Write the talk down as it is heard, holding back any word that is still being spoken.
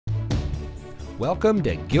Welcome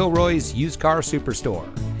to Gilroy's Used Car Superstore.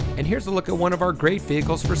 And here's a look at one of our great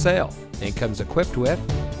vehicles for sale. It comes equipped with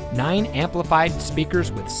 9 amplified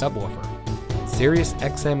speakers with subwoofer, Sirius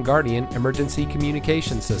XM Guardian emergency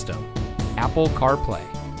communication system, Apple CarPlay,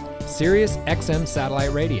 Sirius XM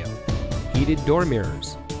satellite radio, heated door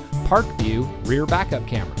mirrors, Park View rear backup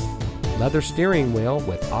camera, leather steering wheel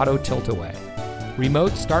with auto tilt-away,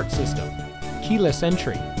 remote start system, keyless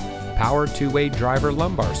entry, power 2-way driver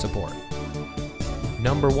lumbar support.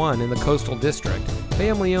 Number 1 in the Coastal District,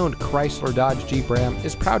 family-owned Chrysler Dodge Jeep Ram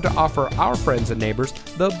is proud to offer our friends and neighbors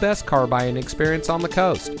the best car buying experience on the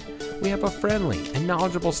coast. We have a friendly and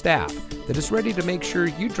knowledgeable staff that is ready to make sure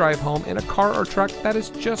you drive home in a car or truck that is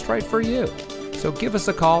just right for you. So give us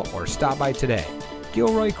a call or stop by today.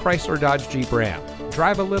 Gilroy Chrysler Dodge Jeep Ram.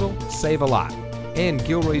 Drive a little, save a lot. And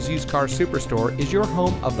Gilroy's Used Car Superstore is your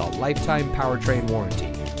home of the lifetime powertrain warranty.